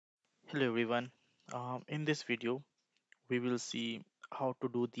Hello everyone. In this video, we will see how to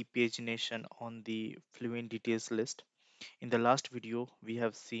do the pagination on the Fluent details list. In the last video, we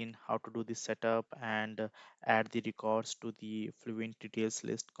have seen how to do the setup and add the records to the Fluent details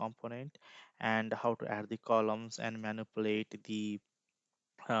list component and how to add the columns and manipulate the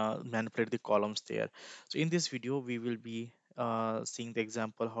columns there. So in this video, we will be seeing the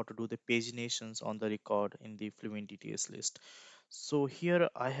example how to do the paginations on the record in the Fluent details list. So here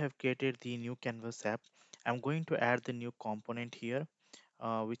I have created the new Canvas app. I'm going to add the new component here,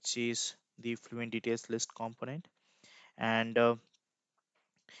 which is the Fluent details list component. And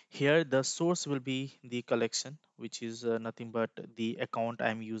here the source will be the collection, which is nothing but the account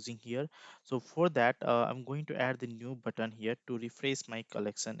I'm using here. So for that, I'm going to add the new button here to refresh my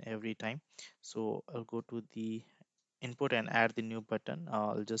collection every time. So I'll go to the input and add the new button.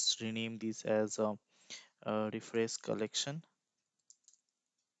 I'll just rename this as refresh collection.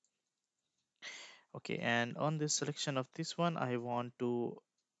 Okay, and on this selection of this one, I want to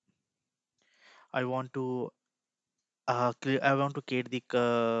I want to create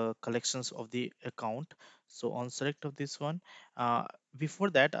the collections of the account. So on select of this one, uh, before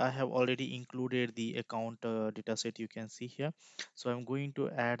that I have already included the account dataset you can see here. So I'm going to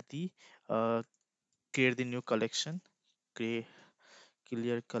add the uh, create the new collection, create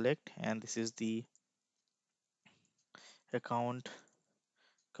clear collect, and this is the account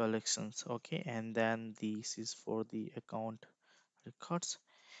collections. Okay, and then this is for the account records.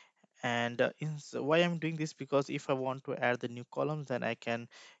 And why I'm doing this, because if I want to add the new columns, then I can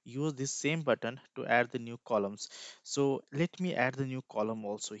use this same button to add the new columns. So let me add the new column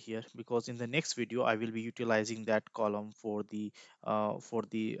also here, because in the next video I will be utilizing that column for the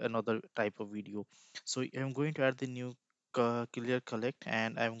another type of video. So I'm going to add the new clear collect,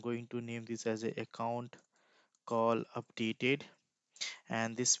 and I'm going to name this as a account call updated,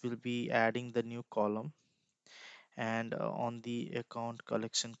 and this will be adding the new column. And on the account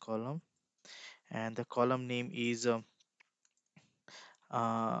collection column, and the column name is uh,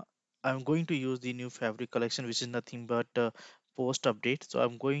 I'm going to use the new fabric collection, which is nothing but post update. So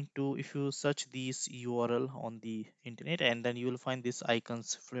I'm going to, if you search this URL on the internet, and then you will find this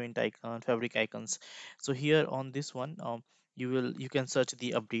icons, Fluent icon, fabric icons. So here on this one, you can search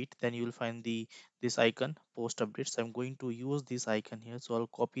the update, then you will find the this icon post updates. I'm going to use this icon here, so I'll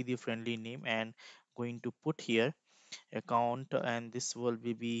copy the friendly name and going to put here account, and this will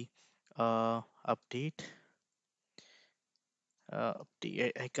be update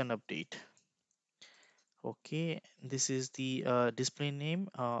icon update. Okay, this is the display name,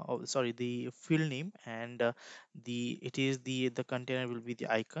 sorry, the field name, and the it is the container will be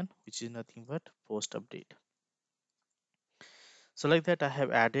the icon, which is nothing but post update. So like that I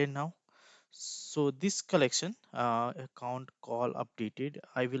have added now. So this collection account call updated,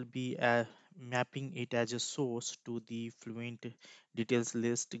 I will be mapping it as a source to the Fluent details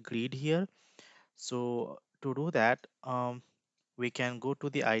list grid here. So to do that, we can go to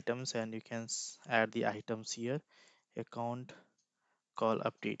the items, and you can add the items here, account call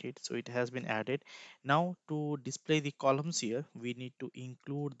updated. So it has been added. Now to display the columns here, we need to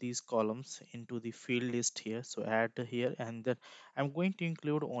include these columns into the field list here. So add here, and then I'm going to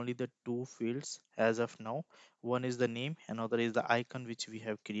include only the two fields as of now. One is the name, another is the icon which we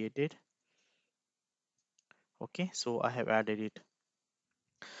have created. Okay, so I have added it.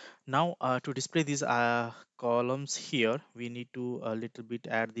 Now to display these columns here, we need to a little bit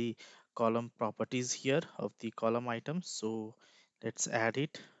add the column properties here of the column items. So let's add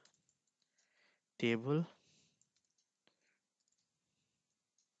it, table.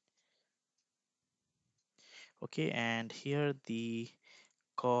 Okay, and here the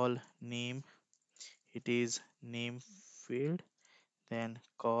call name, it is name field, then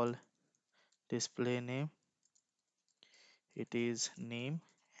call display name, it is name,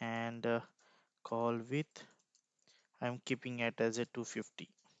 and call width, I'm keeping it as a 250,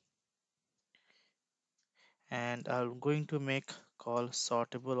 and I'm going to make call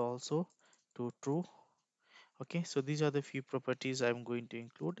sortable also to true. Okay, so these are the few properties I'm going to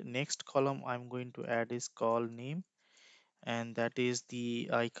include. Next column I'm going to add is call name, and that is the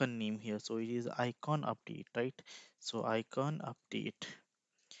icon name here. So it is icon update, right? So icon update,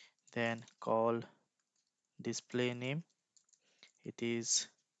 then call display name, it is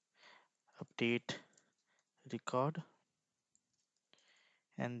update record,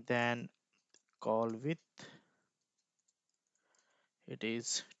 and then call width, it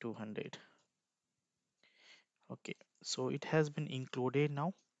is 200. Okay, so it has been included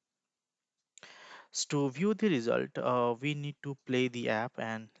now. So to view the result, we need to play the app,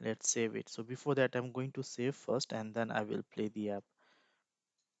 and let's save it. So before that, I'm going to save first, and then I will play the app.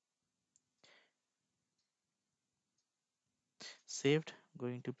 saved,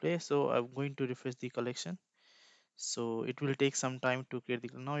 going to play. So I'm going to refresh the collection. So it will take some time to create the,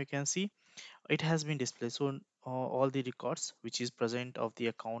 now you can see it has been displayed. So all the records which is present of the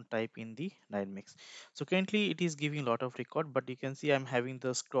account type in the Dynamics. So currently it is giving a lot of record, but you can see I'm having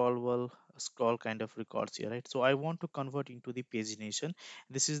the scroll kind of records here, right? So I want to convert into the pagination.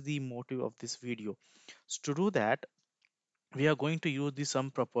 This is the motive of this video. So to do that, we are going to use the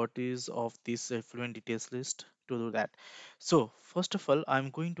some properties of this Fluent details list to do that. So first of all, I'm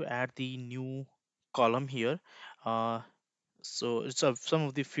going to add the new column here. So it's some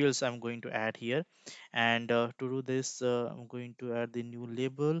of the fields I'm going to add here, and to do this I'm going to add the new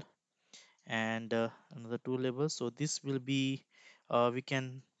label and another two labels. So this will be we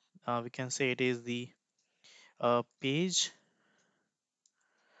can say it is the page,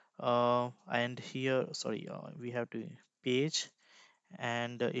 and here sorry we have to page,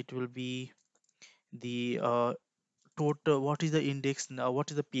 and it will be the total, what is the index now, what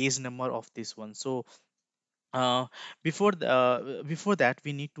is the page number of this one. So before that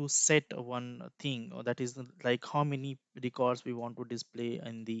we need to set one thing, that is like how many records we want to display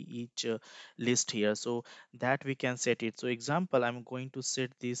in the each list here. So that we can set it. So example, I'm going to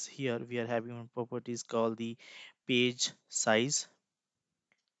set this here. We are having one properties called the page size.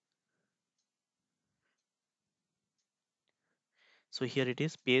 So here it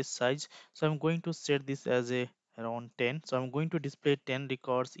is, page size. So I'm going to set this as a around 10. So I'm going to display 10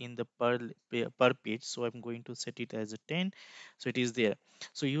 records in the per page. So I'm going to set it as a 10. So it is there.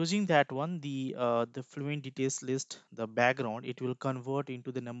 So using that one, the Fluent details list, the background, it will convert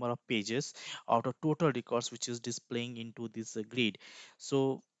into the number of pages out of total records which is displaying into this grid.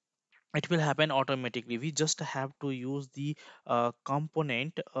 So it will happen automatically. We just have to use the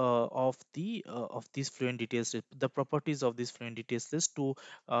component of this Fluent details list, the properties of this Fluent details list to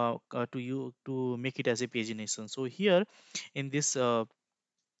you to make it as a pagination. So here in this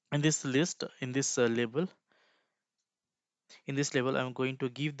list, in this label, I'm going to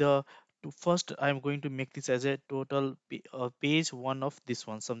give the to first I'm going to make this as a total page one of this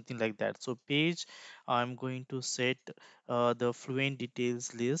one, something like that. So page, I'm going to set the Fluent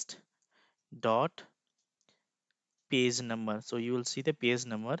details list dot page number. So you will see the page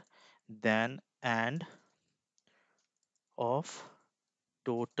number, then and of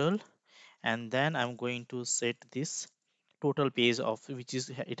total, and then I'm going to set this total page of which is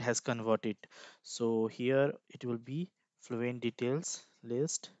it has converted. So here it will be Fluent details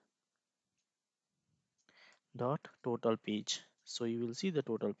list dot total page. So you will see the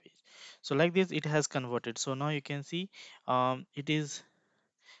total page. So like this it has converted. So now you can see it is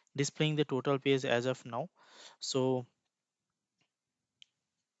displaying the total page as of now. So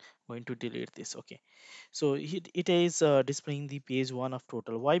going to delete this. Okay, so it is displaying the page one of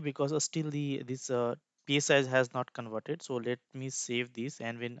total. Why? Because still the this page size has not converted. So let me save this,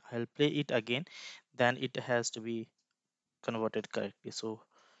 and when I'll play it again, then it has to be converted correctly.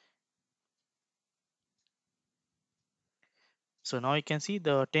 So now you can see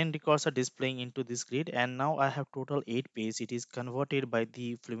the 10 records are displaying into this grid, and now I have total 8 pages. It is converted by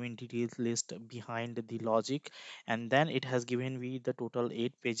the Fluent details list behind the logic, and then it has given me the total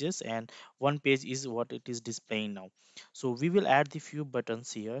 8 pages, and one page is what it is displaying now. So we will add the few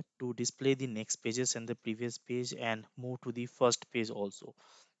buttons here to display the next pages and the previous page and move to the first page also.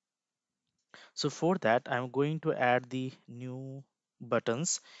 So for that, I'm going to add the new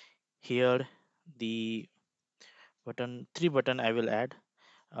buttons here. The button, three button I will add,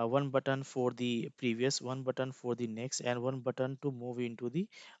 one button for the previous, one button for the next, and one button to move into the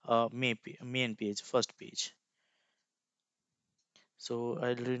main page, first page. So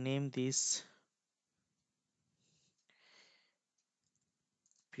I'll rename this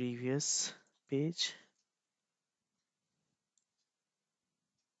previous page,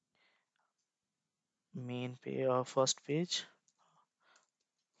 main page,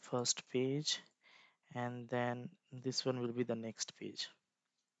 first page, and then this one will be the next page.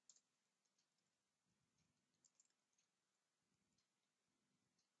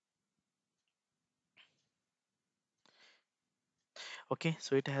 Okay,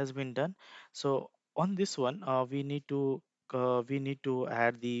 so it has been done. So on this one, we need to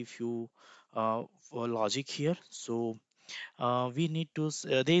add the few for logic here. So we need to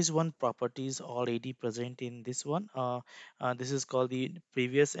there is one properties already present in this one. This is called the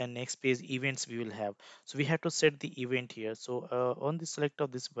previous and next page events we will have. So we have to set the event here. So on the select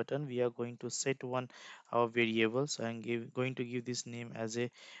of this button, we are going to set one variables and going to give this name as a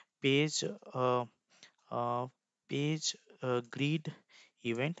page uh, uh, page grid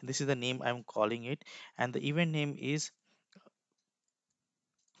event. This is the name I'm calling it, and the event name is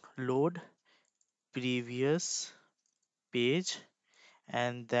load previous page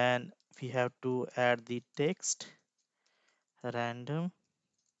and then we have to add the text random.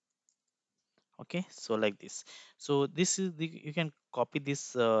 Okay, so like this. So this is the, you can copy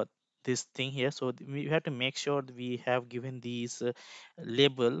this this thing here. So we have to make sure that we have given these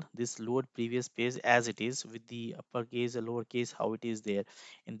label this load previous page as it is, with the uppercase lowercase how it is there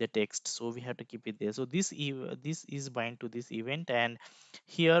in the text. So we have to keep it there. So this is bind to this event, and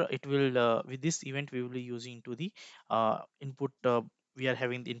here it will with this event we will be using to the input, we are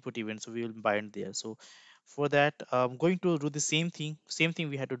having the input event, so we will bind there. So for that, I'm going to do the same thing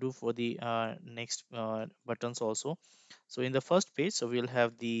we had to do for the next buttons also. So in the first page, so we'll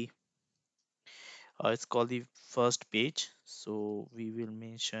have the it's called the first page, so we will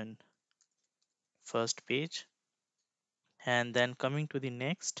mention first page. And then coming to the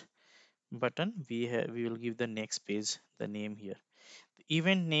next button, we will give the next page the name here. The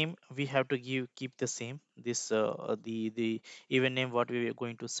event name we have to keep the same. This the event name what we are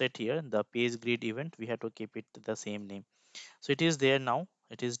going to set here, the page grid event, we have to keep it the same name. So it is there now,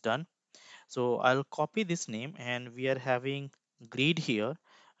 it is done. So I'll copy this name, and we are having grid here,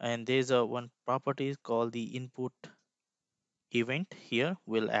 and there's a one property called the input event. Here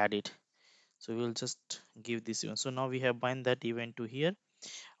we'll add it. So we'll just give this one. So now we have bind that event to here.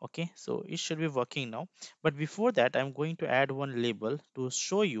 Okay, so it should be working now. But before that, I'm going to add one label to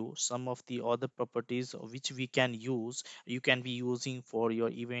show you some of the other properties which we can use, you can be using for your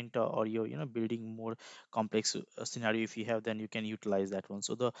event, or your building more complex scenario. If you have, then you can utilize that one.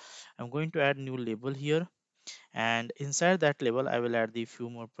 So the I'm going to add new label here, and inside that label I will add the few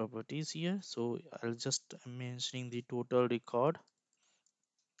more properties here. So I'll just mentioning the total record,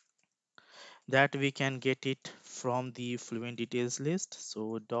 that we can get it from the Fluent details list.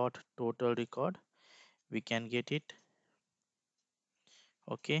 So dot total record, we can get it.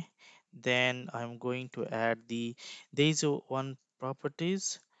 Okay, then I'm going to add the, there is a one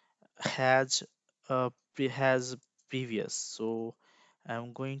properties has has previous. So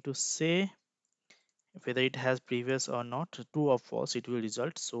I'm going to say whether it has previous or not, true or false it will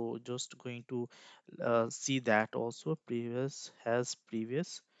result. So just going to see that also, previous has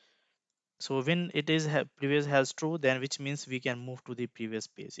previous. So when it is previous has true, then which means we can move to the previous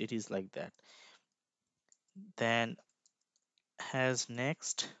page, it is like that. Then has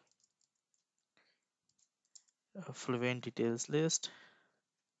next, Fluent details list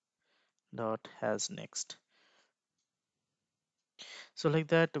dot has next. So like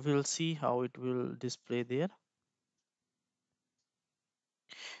that, we'll see how it will display there.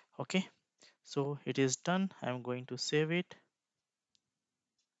 Okay, so it is done. I'm going to save it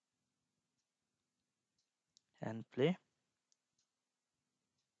and play.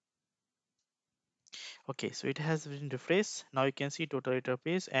 Okay, so it has been refreshed. Now you can see total record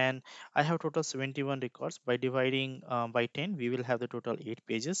page, and I have total 71 records. By dividing by 10, we will have the total 8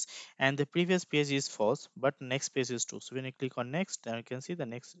 pages, and the previous page is false, but next page is true. So when you click on next, then you can see the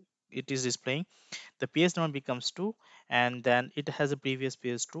next, it is displaying the page number becomes 2, and then it has a previous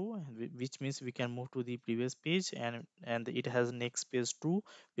page true, which means we can move to the previous page, and it has next page true,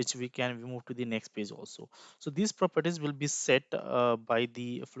 which we can move to the next page also. So these properties will be set by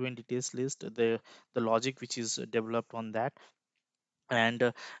the Fluent details list, the logic which is developed on that.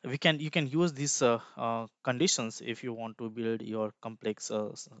 And we can you can use these conditions if you want to build your complex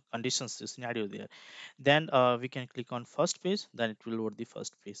conditions scenario there. Then we can click on first page, then it will load the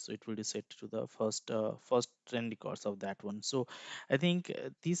first page, so it will be set to the first 10 records of that one. So I think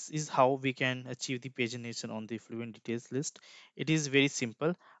this is how we can achieve the pagination on the Fluent details list. It is very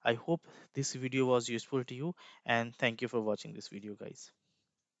simple. I hope this video was useful to you, and thank you for watching this video, guys.